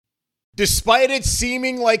Despite it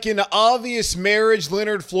seeming like an obvious marriage,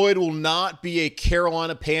 Leonard Floyd will not be a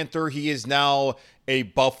Carolina Panther. He is now a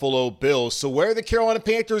Buffalo Bill. So where the Carolina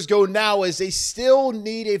Panthers go now is they still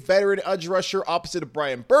need a veteran edge rusher opposite of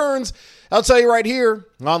Brian Burns. I'll tell you right here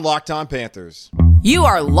on Locked On Panthers. You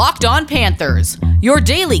are Locked On Panthers, your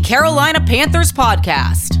daily Carolina Panthers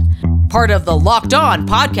podcast. Part of the Locked On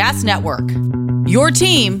Podcast Network. Your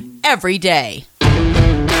team every day.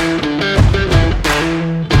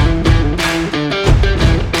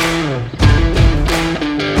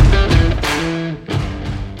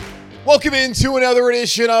 Welcome into another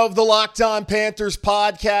edition of the Locked On Panthers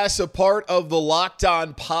podcast, a part of the Locked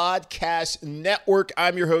On Podcast Network.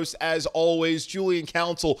 I'm your host, as always, Julian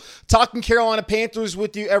Council, talking Carolina Panthers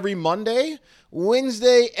with you every Monday,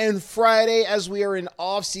 Wednesday, and Friday as we are in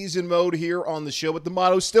off-season mode here on the show. But the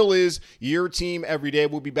motto still is, your team every day.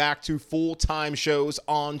 We'll be back to full-time shows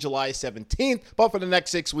on July 17th. But for the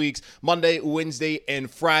next 6 weeks, Monday, Wednesday, and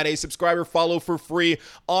Friday. Subscribe or follow for free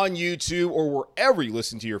on YouTube or wherever you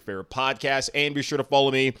listen to your favorite podcast. And be sure to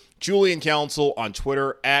follow me, Julian Council, on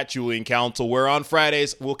Twitter at Julian Council, where on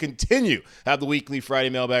Fridays we'll continue to have the weekly Friday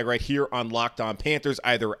mailbag right here on Locked On Panthers.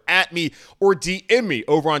 Either at me or DM me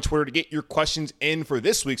over on Twitter to get your questions in for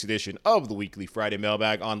this week's edition of the weekly Friday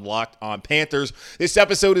mailbag on Locked On Panthers. This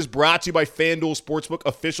episode is brought to you by FanDuel Sportsbook,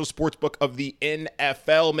 official sportsbook of the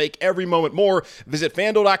NFL. Make every moment more. Visit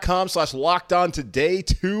FanDuel.com/LockedOn today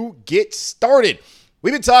to get started.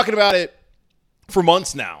 We've been talking about it for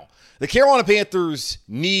months now. The Carolina Panthers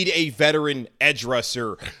need a veteran edge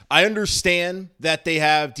rusher. I understand that they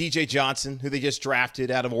have DJ Johnson, who they just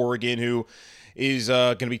drafted out of Oregon, who is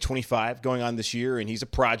going to be 25 going on this year, and he's a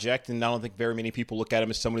project, and I don't think very many people look at him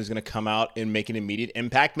as someone who's going to come out and make an immediate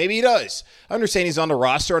impact. Maybe he does. I understand he's on the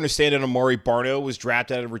roster. I understand that Amari Barno was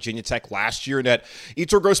drafted out of Virginia Tech last year, and that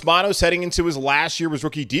Yetur Gross-Matos, heading into his last year of his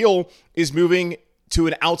rookie deal, is moving to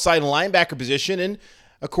an outside linebacker position, and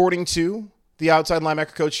according to the outside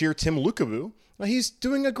linebacker coach here, Tim Lukabu, he's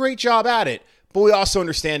doing a great job at it. But we also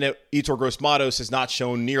understand that Yetur Gross-Matos has not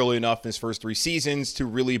shown nearly enough in his first 3 seasons to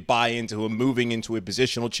really buy into him moving into a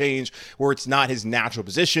positional change where it's not his natural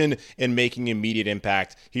position and making immediate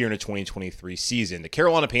impact here in the 2023 season. The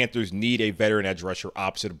Carolina Panthers need a veteran edge rusher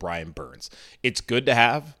opposite of Brian Burns. It's good to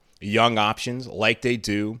have young options like they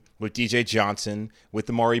do with DJ Johnson, with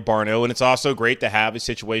Amari Barno, and it's also great to have a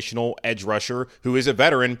situational edge rusher who is a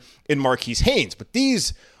veteran in Marquise Haynes. But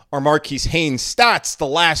these are Marquise Haynes' stats the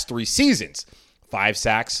last 3 seasons. 5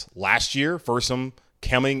 sacks last year, first one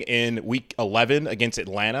coming in week 11 against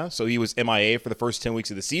Atlanta, so he was MIA for the first 10 weeks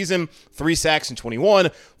of the season. 3 sacks in 21,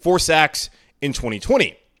 4 sacks in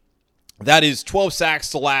 2020. That is 12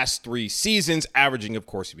 sacks the last 3 seasons, averaging, of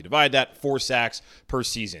course, if you divide that, 4 sacks per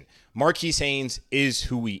season. Marquise Haynes is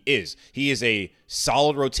who he is. He is a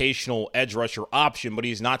solid rotational edge rusher option, but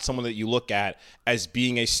he's not someone that you look at as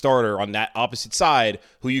being a starter on that opposite side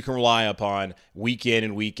who you can rely upon week in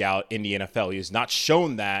and week out in the NFL. He has not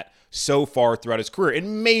shown that so far throughout his career.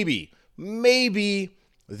 And maybe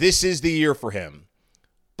this is the year for him.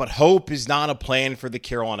 But hope is not a plan for the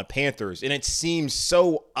Carolina Panthers. And it seems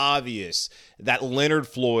so obvious that Leonard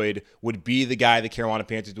Floyd would be the guy the Carolina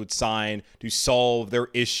Panthers would sign to solve their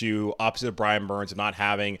issue opposite of Brian Burns of not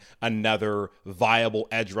having another viable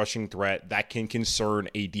edge rushing threat that can concern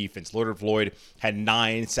a defense. Leonard Floyd had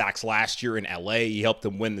 9 sacks last year in LA. He helped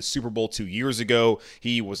them win the Super Bowl 2 years ago.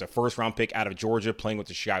 He was a first-round pick out of Georgia playing with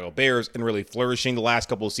the Chicago Bears and really flourishing the last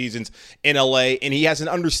couple of seasons in LA. And he has an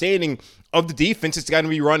understanding of the defense. It's going to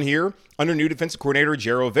be run here under new defensive coordinator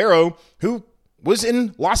Jero Vero, who was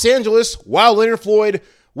in Los Angeles while Leonard Floyd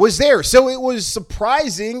was there. So it was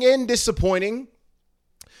surprising and disappointing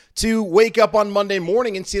to wake up on Monday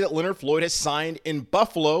morning and see that Leonard Floyd has signed in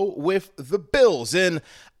Buffalo with the Bills. And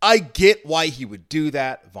I get why he would do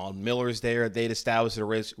that. Von Miller's there. They'd established a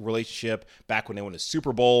relationship back when they won the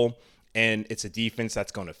Super Bowl. And it's a defense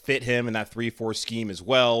that's going to fit him in that 3-4 scheme as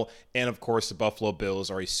well. And, of course, the Buffalo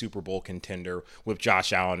Bills are a Super Bowl contender with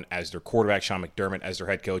Josh Allen as their quarterback, Sean McDermott as their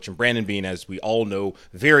head coach, and Brandon Beane, as we all know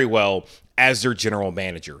very well, as their general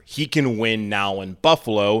manager. He can win now in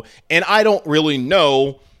Buffalo. And I don't really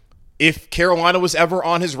know if Carolina was ever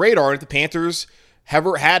on his radar, if the Panthers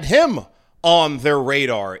ever had him on their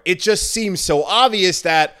radar. It just seems so obvious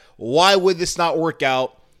that why would this not work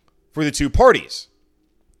out for the two parties?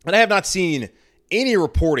 And I have not seen any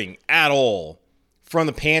reporting at all from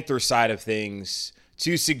the Panther side of things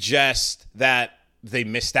to suggest that they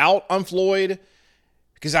missed out on Floyd,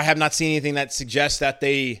 because I have not seen anything that suggests that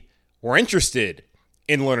they were interested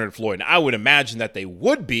in Leonard Floyd. Now, I would imagine that they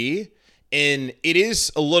would be, and it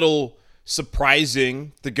is a little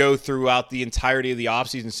surprising to go throughout the entirety of the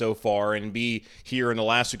offseason so far and be here in the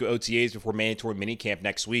last week of OTAs before mandatory minicamp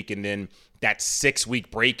next week, and then that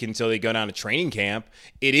 6-week break until they go down to training camp.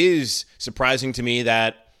 It is surprising to me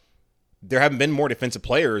that there haven't been more defensive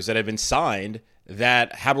players that have been signed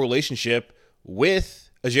that have a relationship with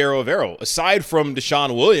Ejiro Evero, aside from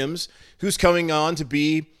Deshaun Williams, who's coming on to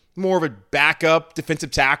be more of a backup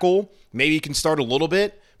defensive tackle. Maybe he can start a little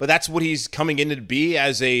bit, but that's what he's coming in to be,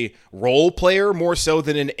 as a role player more so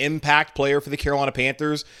than an impact player for the Carolina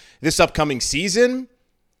Panthers this upcoming season.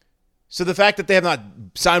 So the fact that they have not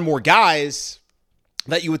signed more guys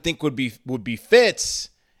that you would think would be fits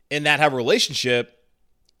and that have a relationship,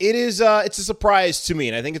 it's a surprise to me,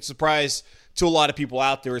 and I think it's a surprise to a lot of people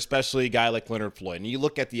out there, especially a guy like Leonard Floyd. And you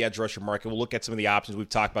look at the edge rusher market, we'll look at some of the options. We've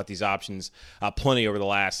talked about these options plenty over the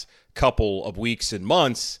last couple of weeks and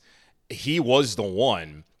months. He was the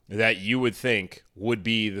one that you would think would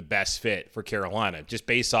be the best fit for Carolina, just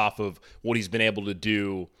based off of what he's been able to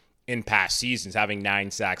do in past seasons, having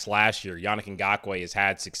 9 sacks last year. Yannick Ngakoue has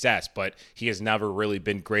had success, but he has never really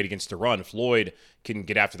been great against the run. Floyd can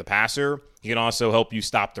get after the passer. He can also help you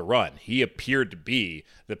stop the run. He appeared to be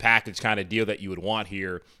the package kind of deal that you would want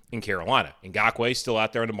here in Carolina. Ngakoue still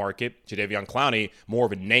out there in the market. Jadeveon Clowney, more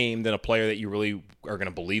of a name than a player that you really are going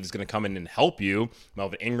to believe is going to come in and help you.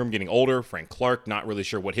 Melvin Ingram getting older. Frank Clark, not really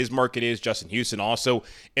sure what his market is. Justin Houston, also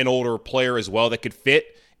an older player as well that could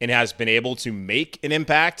fit and has been able to make an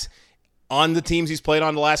impact on the teams he's played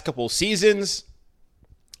on the last couple of seasons.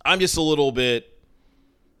 I'm just a little bit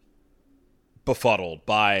befuddled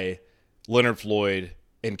by Leonard Floyd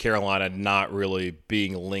and Carolina not really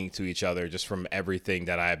being linked to each other, just from everything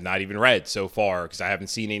that I have not even read so far, because I haven't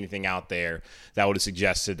seen anything out there that would have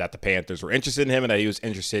suggested that the Panthers were interested in him and that he was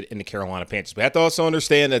interested in the Carolina Panthers. But I have to also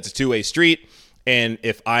understand that it's a two-way street, and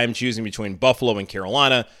if I'm choosing between Buffalo and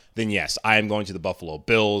Carolina, then yes, I am going to the Buffalo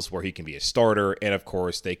Bills, where he can be a starter, and of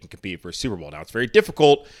course, they can compete for a Super Bowl. Now, it's very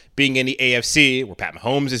difficult being in the AFC, where Pat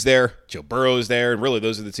Mahomes is there, Joe Burrow is there, and really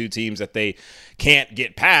those are the two teams that they can't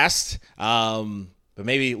get past. But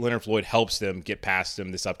maybe Leonard Floyd helps them get past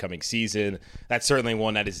them this upcoming season. That's certainly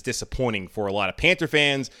one that is disappointing for a lot of Panther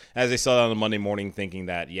fans, as they saw it on a Monday morning thinking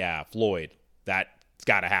that, yeah, Floyd, that's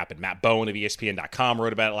got to happen. Matt Bowen of ESPN.com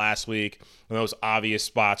wrote about it last week. And those obvious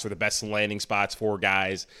spots were the best landing spots for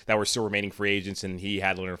guys that were still remaining free agents, and he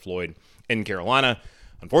had Leonard Floyd in Carolina.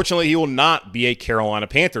 Unfortunately, he will not be a Carolina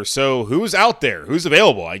Panther. So who's out there? Who's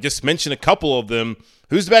available? I just mentioned a couple of them.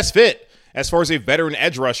 Who's the best fit as far as a veteran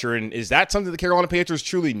edge rusher? And is that something the Carolina Panthers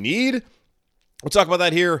truly need? We'll talk about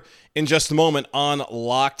that here in just a moment on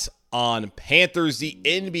Locked On Panthers. The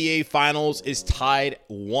NBA Finals is tied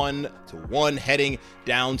 1-1 heading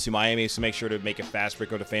down to Miami, so make sure to make a fast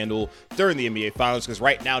break on to FanDuel during the NBA Finals, because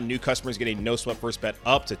right now new customers get a no sweat first bet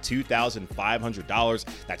up to $2,500.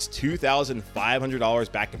 That's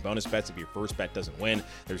 $2,500 back in bonus bets if your first bet doesn't win.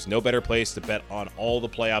 There's no better place to bet on all the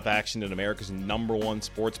playoff action in America's #1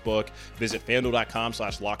 sports book. Visit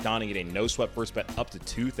FanDuel.com/lockedon and get a no sweat first bet up to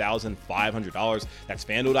 $2,500. That's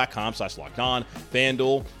FanDuel.com/lockedon.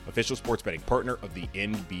 FanDuel, official sports betting partner of the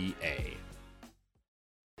NBA.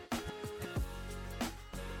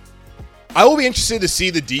 I will be interested to see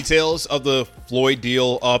the details of the Floyd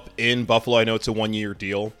deal up in Buffalo. I know it's a 1-year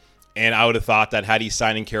deal, and I would have thought that had he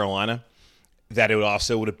signed in Carolina, that it would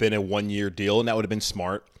have been a 1-year deal, and that would have been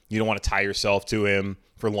smart. You don't want to tie yourself to him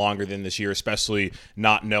for longer than this year, especially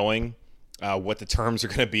not knowing what the terms are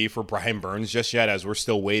going to be for Brian Burns just yet, as we're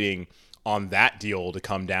still waiting on that deal to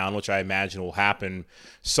come down, which I imagine will happen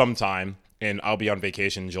sometime. And I'll be on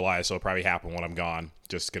vacation in July, so it'll probably happen when I'm gone.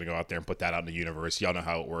 Just going to go out there and put that out in the universe. Y'all know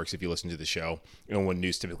how it works if you listen to the show. And when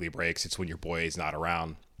news typically breaks, it's when your boy is not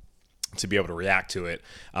around to be able to react to it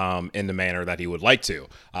in the manner that he would like to.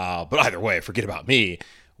 But either way, forget about me.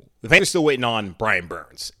 The Panthers are still waiting on Brian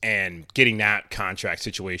Burns and getting that contract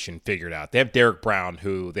situation figured out. They have Derek Brown,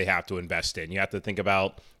 who they have to invest in. You have to think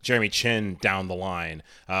about Jeremy Chin down the line.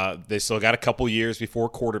 They still got a couple years before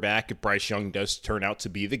quarterback if Bryce Young does turn out to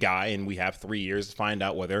be the guy, and we have 3 years to find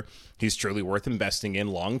out whether he's truly worth investing in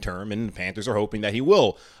long term, and the Panthers are hoping that he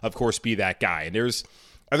will, of course, be that guy. And there's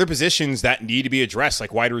other positions that need to be addressed,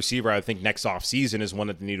 like wide receiver. I think next offseason is one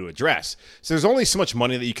that they need to address. So there's only so much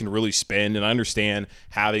money that you can really spend, and I understand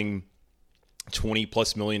having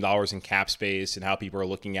 $20+ million in cap space and how people are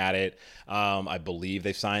looking at it. I believe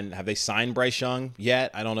have they signed Bryce Young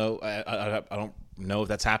yet? I don't know. I don't know if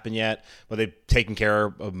that's happened yet, but they've taken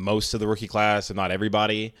care of most of the rookie class, if not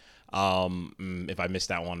everybody. If I missed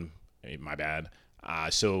that one, my bad.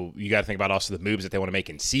 So you got to think about also the moves that they want to make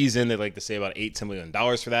in season. They like to say about $8-10 million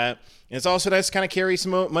for that. And it's also nice to kind of carry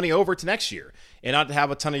some money over to next year and not to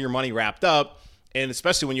have a ton of your money wrapped up. And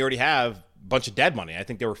especially when you already have a bunch of dead money. I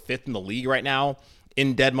think they were 5th in the league right now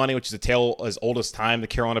in dead money, which is a tale as old as time, the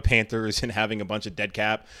Carolina Panthers, and having a bunch of dead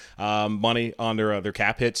cap money on their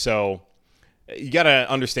cap hit. So you got to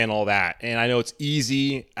understand all that. And I know it's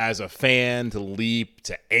easy as a fan to leap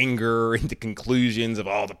to anger into conclusions of,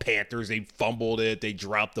 the Panthers, they fumbled it, they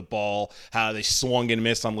dropped the ball, how they swung and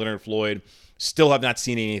missed on Leonard Floyd. Still have not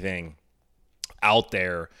seen anything out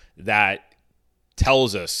there that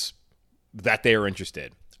tells us that they are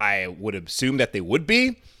interested. I would assume that they would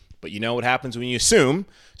be, but you know what happens when you assume.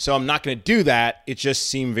 So I'm not going to do that. It just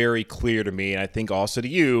seemed very clear to me, and I think also to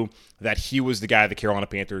you, that he was the guy the Carolina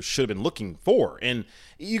Panthers should have been looking for. And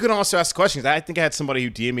you can also ask questions. I think I had somebody who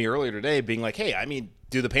DM'd me earlier today being like, hey,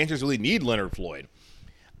 do the Panthers really need Leonard Floyd?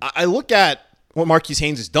 I look at what Marquise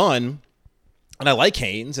Haynes has done, and I like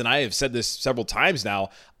Haynes, and I have said this several times now.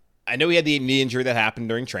 I know he had the knee injury that happened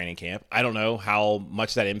during training camp. I don't know how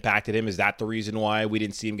much that impacted him. Is that the reason why we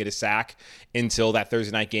didn't see him get a sack until that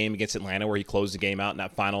Thursday night game against Atlanta where he closed the game out in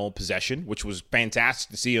that final possession, which was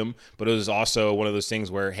fantastic to see him. But it was also one of those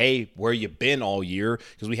things where, hey, where you been all year?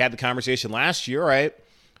 Because we had the conversation last year, right?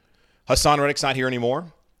 Hassan Reddick's not here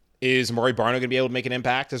anymore. Is Murray Barno going to be able to make an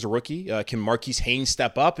impact as a rookie? Can Marquise Haynes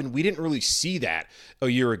step up? And we didn't really see that a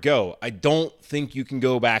year ago. I don't think you can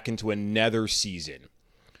go back into another season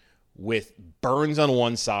with Burns on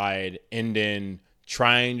one side and then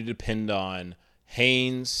trying to depend on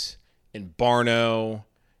Haynes and Barno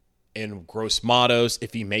and Gross Matos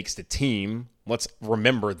if he makes the team. Let's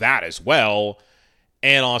remember that as well.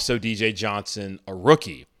 And also DJ Johnson, a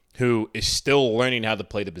rookie who is still learning how to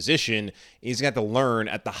play the position. He's going to have to learn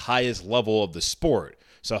at the highest level of the sport.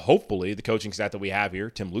 So hopefully the coaching staff that we have here,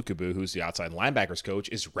 Tim Lukabu, who's the outside linebackers coach,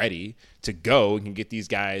 is ready to go and can get these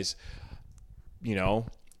guys,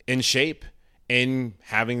 in shape and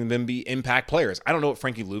having them be impact players. I don't know what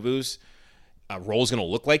Frankie Luvu's role is going to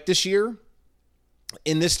look like this year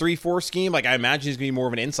in this 3-4 scheme. Like, I imagine he's going to be more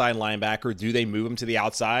of an inside linebacker. Do they move him to the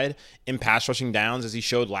outside in pass rushing downs as he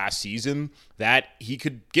showed last season that he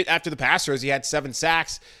could get after the passer as he had 7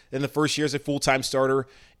 sacks in the first year as a full-time starter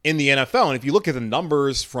in the NFL? And if you look at the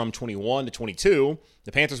numbers from 21 to 22,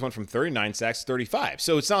 the Panthers went from 39 sacks to 35.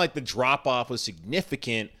 So it's not like the drop-off was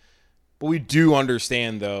significant. But we do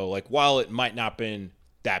understand, though, like, while it might not have been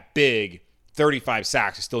that big, 35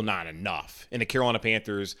 sacks is still not enough. And the Carolina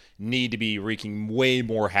Panthers need to be wreaking way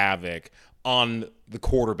more havoc on the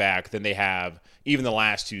quarterback than they have even the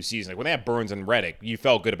last 2 seasons. Like, when they had Burns and Reddick, you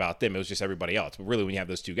felt good about them. It was just everybody else. But really, when you have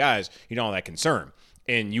those 2 guys, you don't have that concern.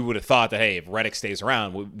 And you would have thought that, hey, if Reddick stays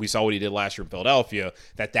around, we saw what he did last year in Philadelphia,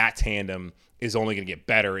 that tandem is only going to get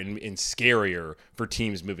better and scarier for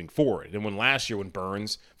teams moving forward. And when last year, when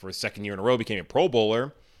Burns, for his second year in a row, became a Pro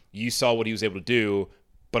Bowler, you saw what he was able to do,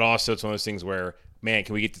 but also it's one of those things where, man,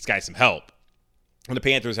 can we get this guy some help? And the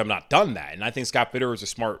Panthers have not done that. And I think Scott Fitter is a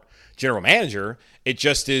smart general manager. It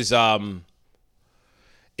just is it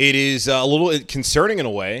is a little concerning in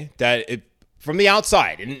a way that it, from the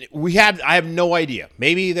outside, and I have no idea.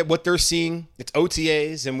 Maybe that what they're seeing, it's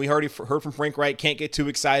OTAs, and we already heard from Frank Wright, can't get too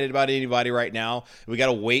excited about anybody right now. We got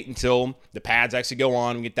to wait until the pads actually go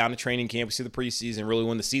on, we get down to training camp, we see the preseason, really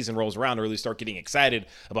when the season rolls around, to really start getting excited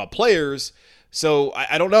about players. So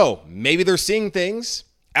I don't know. Maybe they're seeing things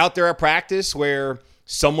out there at practice where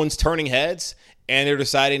someone's turning heads and they're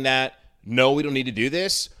deciding that, no, we don't need to do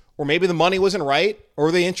this. Or maybe the money wasn't right,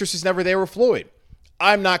 or the interest is never there with Floyd.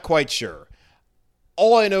 I'm not quite sure.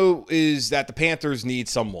 All I know is that the Panthers need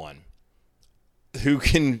someone who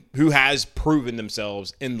has proven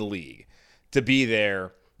themselves in the league to be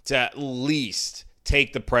there to at least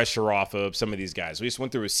take the pressure off of some of these guys. We just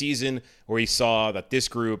went through a season where we saw that this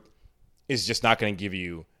group is just not going to give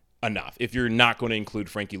you enough. If you're not going to include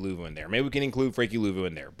Frankie Luvu in there, maybe we can include Frankie Luvu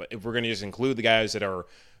in there. But if we're going to just include the guys that are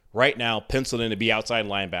right now penciled in to be outside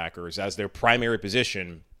linebackers as their primary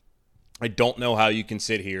position, I don't know how you can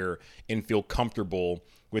sit here and feel comfortable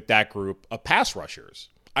with that group of pass rushers.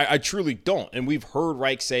 I truly don't. And we've heard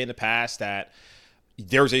Reich say in the past that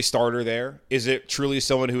there's a starter there. Is it truly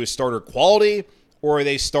someone who is starter quality, or are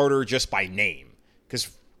they starter just by name?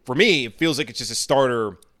 Because for me, it feels like it's just a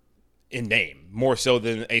starter in name, more so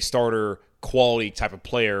than a starter quality type of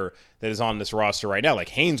player that is on this roster right now. Like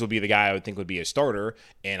Haynes would be the guy I would think would be a starter,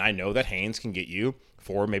 and I know that Haynes can get you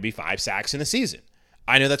 4, maybe 5 sacks in a season.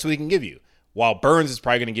 I know that's what he can give you. While Burns is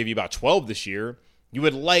probably going to give you about 12 this year, you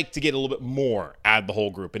would like to get a little bit more out of the whole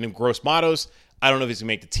group. And in Gross Matos, I don't know if he's going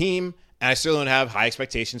to make the team, and I still don't have high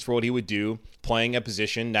expectations for what he would do playing a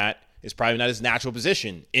position that is probably not his natural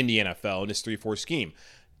position in the NFL in this 3-4 scheme.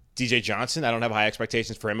 DJ Johnson, I don't have high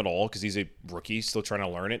expectations for him at all because he's a rookie, still trying to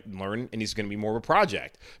learn, and he's going to be more of a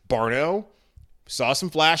project. Barno, saw some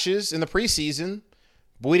flashes in the preseason,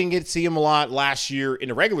 but we didn't get to see him a lot last year in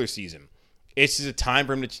the regular season. It's just a time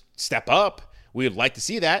for him to step up. We would like to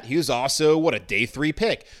see that. He was also, a day 3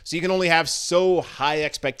 pick. So you can only have so high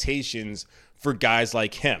expectations for guys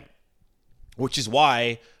like him, which is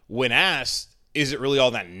why when asked, is it really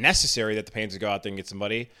all that necessary that the Panthers go out there and get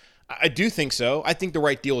somebody? I do think so. I think the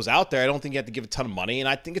right deal is out there. I don't think you have to give a ton of money, and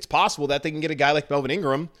I think it's possible that they can get a guy like Melvin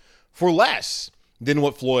Ingram for less than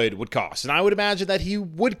what Floyd would cost. And I would imagine that he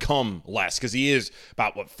would come less because he is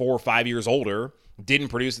about, 4 or 5 years older, didn't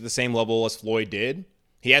produce at the same level as Floyd did.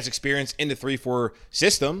 He has experience in the 3-4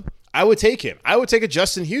 system. I would take him. I would take a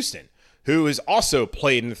Justin Houston, who has also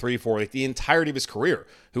played in the 3-4 like the entirety of his career,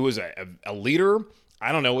 who was a leader.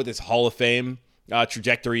 I don't know what this Hall of Fame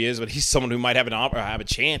trajectory is, but he's someone who might have a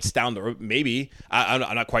chance down the road. Maybe. I'm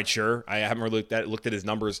not quite sure. I haven't really looked at his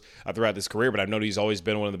numbers throughout his career, but I've noticed he's always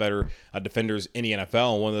been one of the better defenders in the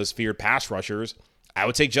NFL and one of those feared pass rushers. I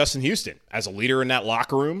would take Justin Houston as a leader in that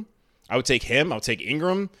locker room. I would take him. I would take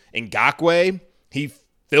Ingram. Ngakoue. He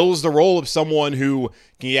fills the role of someone who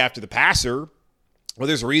can get after the passer. Well,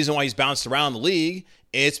 there's a reason why he's bounced around the league.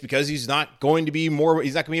 It's because he's not going to be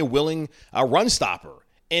a willing run stopper.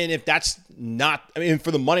 And if that's not,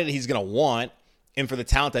 for the money that he's going to want and for the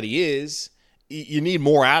talent that he is, you need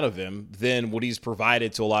more out of him than what he's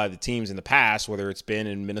provided to a lot of the teams in the past, whether it's been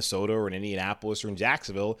in Minnesota or in Indianapolis or in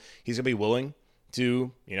Jacksonville. He's going to be willing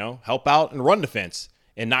to, help out and run defense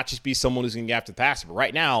and not just be someone who's going to get after the passer. But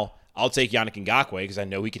right now, I'll take Yannick Ngakoue because I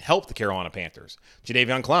know he can help the Carolina Panthers.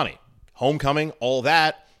 Jadeveon Clowney, homecoming, all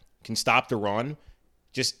that, can stop the run.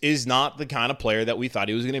 Just is not the kind of player that we thought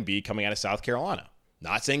he was going to be coming out of South Carolina.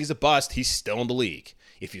 Not saying he's a bust. He's still in the league.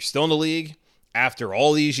 If you're still in the league after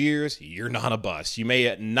all these years, you're not a bust. You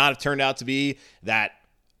may not have turned out to be that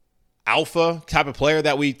alpha type of player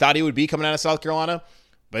that we thought he would be coming out of South Carolina,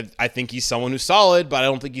 but I think he's someone who's solid, but I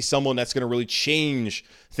don't think he's someone that's going to really change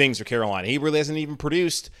things for Carolina. He really hasn't even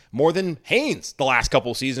produced more than Haynes the last couple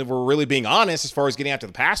of seasons, if we're really being honest, as far as getting after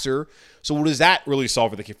the passer. So what does that really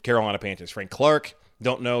solve for the Carolina Panthers? Frank Clark,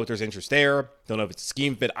 don't know if there's interest there. Don't know if it's a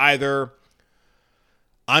scheme fit either.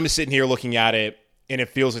 I'm just sitting here looking at it, and it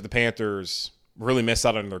feels like the Panthers really missed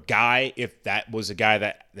out on their guy, if that was a guy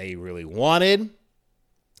that they really wanted.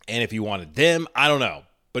 And if you wanted them, I don't know.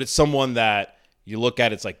 But it's someone that you look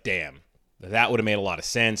at, it's like, damn, that would have made a lot of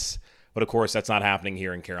sense. But, of course, that's not happening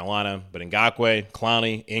here in Carolina. But Ngakoue,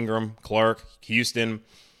 Clowney, Ingram, Clark, Houston,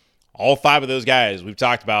 all 5 of those guys we've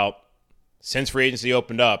talked about since free agency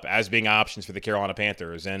opened up as being options for the Carolina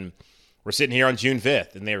Panthers. And we're sitting here on June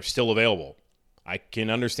 5th, and they are still available. I can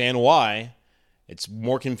understand why. It's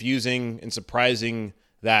more confusing and surprising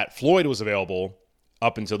that Floyd was available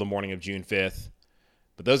up until the morning of June 5th.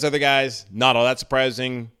 But those other guys, not all that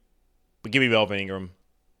surprising. But give me Melvin Ingram.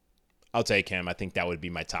 I'll take him. I think that would be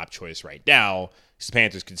my top choice right now. Because the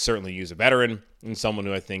Panthers could certainly use a veteran and someone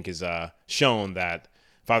who I think has shown that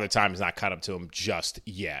Father Time has not caught up to him just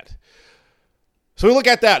yet. So we look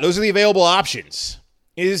at that. Those are the available options.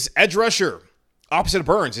 Is edge rusher opposite of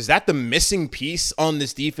Burns, is that the missing piece on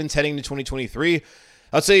this defense heading to 2023?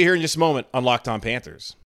 I'll tell you here in just a moment on Locked On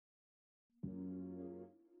Panthers.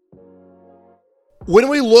 When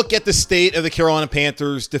we look at the state of the Carolina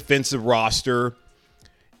Panthers defensive roster,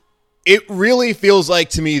 it really feels like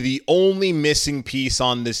to me the only missing piece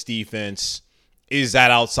on this defense is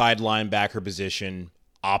that outside linebacker position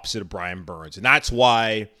opposite of Brian Burns. And that's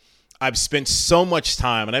why I've spent so much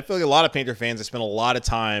time, and I feel like a lot of Panther fans have spent a lot of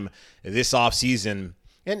time this offseason,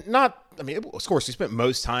 and of course, we spent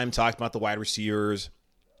most time talking about the wide receivers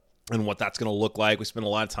and what that's going to look like. We spent a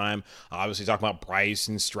lot of time, obviously, talking about Bryce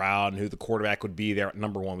and Stroud and who the quarterback would be there at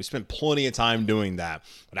number 1. We spent plenty of time doing that.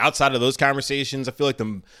 But outside of those conversations, I feel like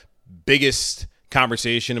the biggest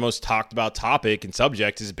conversation, the most talked about topic and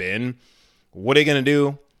subject has been, what are you going to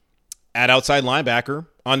do at outside linebacker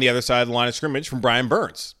on the other side of the line of scrimmage from Brian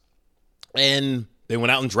Burns? And they went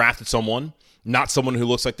out and drafted someone, not someone who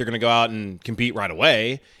looks like they're going to go out and compete right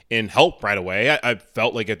away and help right away. I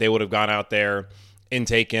felt like if they would have gone out there and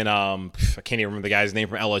taken, I can't even remember the guy's name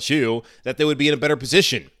from LSU, that they would be in a better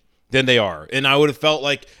position than they are. And I would have felt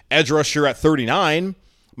like edge rusher at 39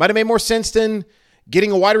 might have made more sense than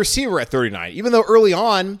getting a wide receiver at 39. Even though early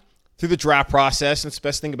on through the draft process, and it's the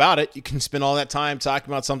best thing about it, you can spend all that time talking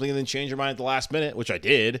about something and then change your mind at the last minute, which I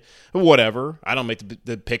did. But whatever. I don't make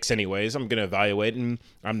the picks anyways. I'm going to evaluate, and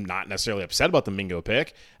I'm not necessarily upset about the Mingo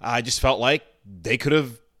pick. I just felt like they could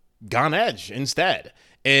have gone edge instead.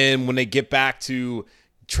 And when they get back to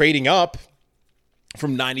trading up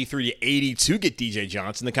from 93 to 80 to get DJ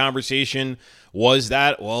Johnson. The conversation was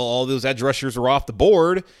that, well, all those edge rushers are off the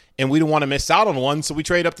board, and we don't want to miss out on one, so we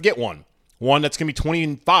trade up to get one. One that's going to be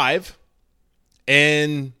 25,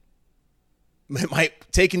 and it might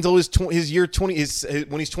take until his year 20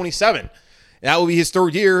 when he's 27. That will be his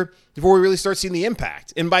third year before we really start seeing the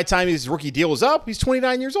impact. And by the time his rookie deal is up, he's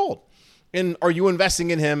 29 years old. And are you investing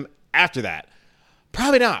in him after that?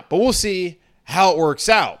 Probably not, but we'll see how it works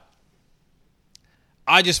out.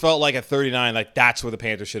 I just felt like at 39, like that's where the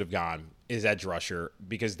Panthers should have gone, is edge rusher,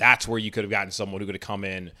 because that's where you could have gotten someone who could have come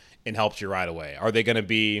in and helped you right away. Are they going to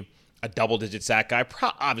be a double-digit sack guy?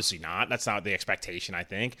 Obviously not. That's not the expectation, I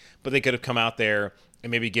think. But they could have come out there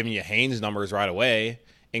and maybe given you Haynes numbers right away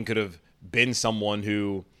and could have been someone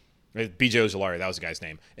who – B.J. Ojolari, that was the guy's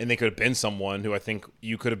name. And they could have been someone who I think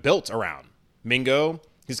you could have built around. Mingo,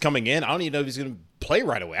 he's coming in. I don't even know if he's going to play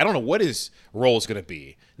right away. I don't know what his role is going to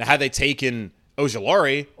be. Now, had they taken –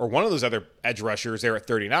 Ojolari or one of those other edge rushers there at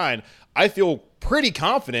 39, I feel pretty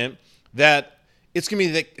confident that it's going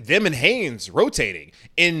to be them and Haynes rotating.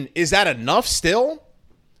 And is that enough still?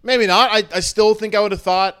 Maybe not. I still think I would have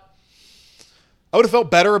felt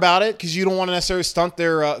better about it because you don't want to necessarily stunt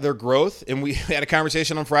their growth. And we had a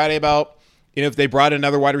conversation on Friday about, if they brought in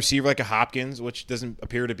another wide receiver like a Hopkins, which doesn't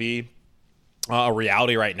appear to be a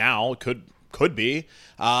reality right now, could be.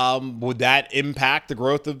 Would that impact the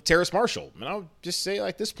growth of Terrace Marshall? And I'll just say,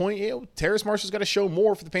 at this point, Terrace Marshall's got to show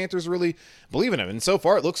more for the Panthers to really believe in him. And so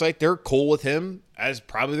far, it looks like they're cool with him as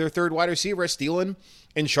probably their third wide receiver. Thielen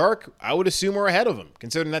and Shark, I would assume, are ahead of him,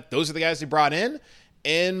 considering that those are the guys they brought in.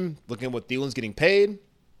 And looking at what Thielen's getting paid,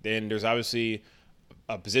 then there's obviously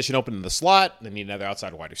a position open in the slot. They need another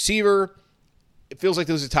outside wide receiver. It feels like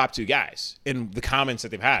those are the top two guys in the comments that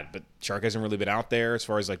they've had, but Shark hasn't really been out there as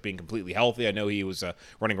far as being completely healthy. I know he was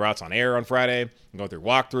running routes on air on Friday and going through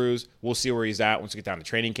walkthroughs. We'll see where he's at once we get down to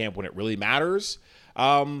training camp when it really matters.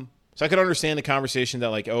 So I could understand the conversation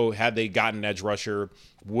that had they gotten an edge rusher,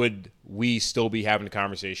 would we still be having a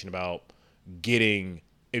conversation about getting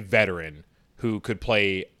a veteran who could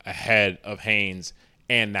play ahead of Haynes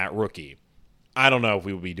and that rookie? I don't know if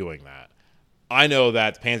we would be doing that. I know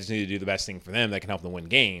that the Panthers need to do the best thing for them that can help them win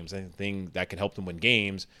games. And the thing that can help them win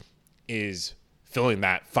games is filling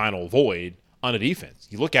that final void on a defense.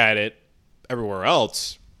 You look at it everywhere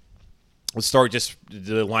else. Let's start just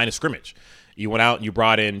the line of scrimmage. You went out and you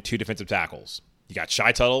brought in two defensive tackles. You got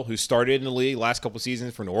Shy Tuttle, who started in the league last couple of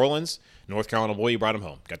seasons for New Orleans. North Carolina boy, you brought him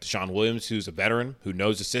home. Got Deshaun Williams, who's a veteran, who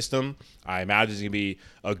knows the system. I imagine he's going to be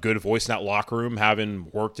a good voice in that locker room, having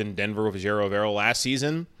worked in Denver with Jero Rivera last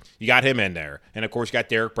season. You got him in there. And, of course, you got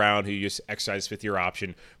Derek Brown, who just exercised fifth-year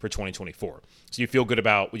option for 2024. So you feel good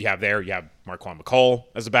about what you have there. You have Marquand McCall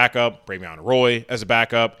as a backup, Bravion Roy as a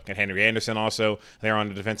backup, got Henry Anderson also there on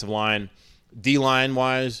the defensive line.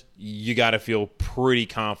 D-line-wise, you got to feel pretty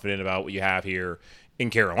confident about what you have here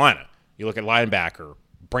in Carolina. You look at linebacker.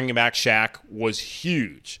 Bringing back Shaq was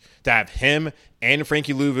huge. To have him and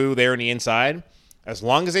Frankie Louvu there on the inside, as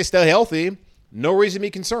long as they stay healthy, no reason to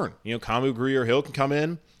be concerned. Kamu Greer-Hill can come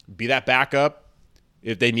in, be that backup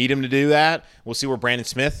if they need him to do that. We'll see where Brandon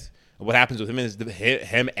Smith, what happens with him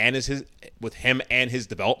and his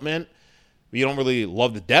development. You don't really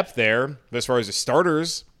love the depth there, but as far as the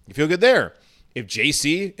starters, you feel good there. If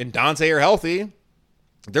JC and Dante are healthy,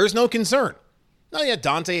 there's no concern. Now, yeah,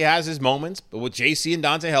 Dante has his moments, but with JC and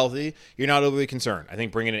Dante healthy, you're not overly concerned. I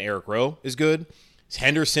think bringing in Eric Rowe is good.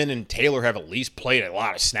 Henderson and Taylor have at least played a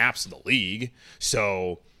lot of snaps in the league,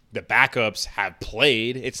 so the backups have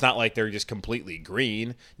played. It's not like they're just completely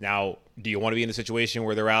green. Now, do you want to be in a situation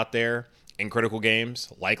where they're out there in critical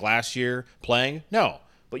games like last year playing? No,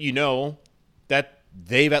 but you know that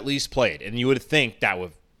they've at least played, and you would think that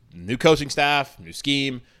with new coaching staff, new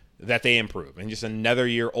scheme, that they improve. And just another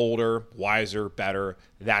year older, wiser, better,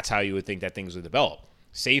 that's how you would think that things would develop.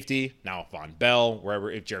 Safety, now Von Bell,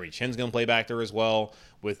 wherever, if Jeremy Chin's going to play back there as well,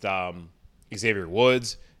 with Xavier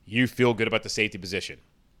Woods, you feel good about the safety position.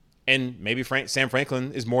 And maybe Sam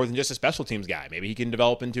Franklin is more than just a special teams guy. Maybe he can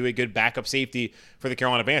develop into a good backup safety for the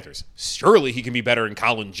Carolina Panthers. Surely he can be better than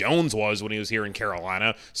Colin Jones was when he was here in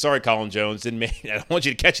Carolina. Sorry, Colin Jones. I don't want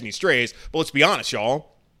you to catch any strays, but let's be honest, y'all.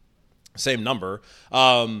 Same number.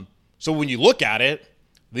 So when you look at it,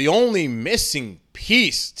 the only missing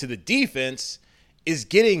piece to the defense is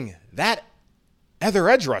getting that other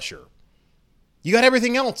edge rusher. You got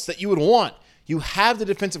everything else that you would want. You have the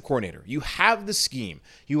defensive coordinator. You have the scheme.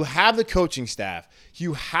 You have the coaching staff.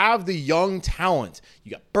 You have the young talent.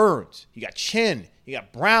 You got Burns. You got Chin. You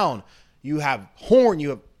got Brown. You have Horn. You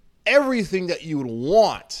have everything that you would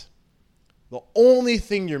want. The only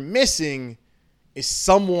thing you're missing is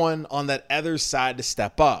someone on that other side to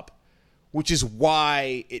step up, which is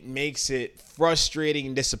why it makes it frustrating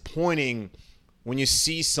and disappointing when you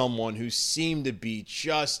see someone who seemed to be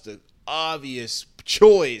just an obvious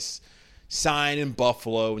choice sign in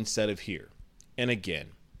Buffalo instead of here. And again,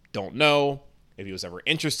 don't know if he was ever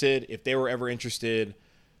interested, if they were ever interested,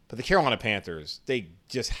 but the Carolina Panthers, they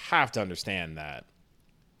just have to understand that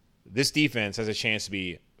this defense has a chance to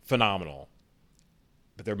be phenomenal,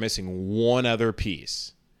 but they're missing one other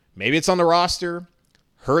piece. Maybe it's on the roster.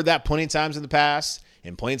 Heard that plenty of times in the past,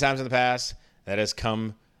 and plenty of times in the past that has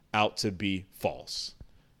come out to be false.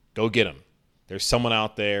 Go get them. There's someone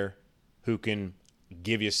out there who can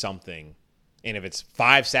give you something. And if it's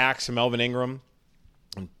 5 sacks from Melvin Ingram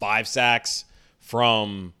and 5 sacks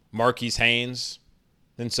from Marquise Haynes,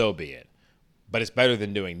 then so be it. But it's better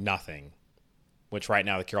than doing nothing, which right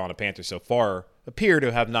now the Carolina Panthers so far appear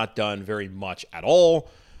to have not done very much at all.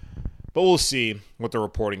 But we'll see what the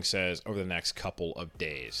reporting says over the next couple of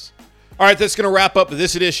days. All right, that's going to wrap up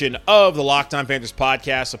this edition of the Locked On Panthers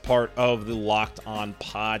podcast, a part of the Locked On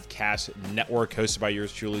Podcast Network, hosted by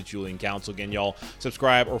yours truly, Julian Council. Again, y'all,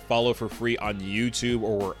 subscribe or follow for free on YouTube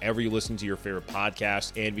or wherever you listen to your favorite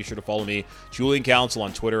podcast. And be sure to follow me, Julian Council,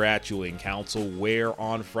 on Twitter at Julian Council, where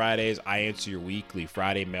on Fridays I answer your weekly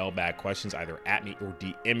Friday mailbag questions, either at me or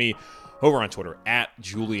DM me over on Twitter at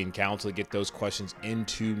Julian Council to get those questions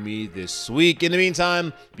into me this week. In the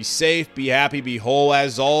meantime, be safe, be happy, be whole.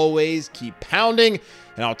 As always, keep pounding,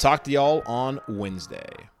 and I'll talk to y'all on Wednesday.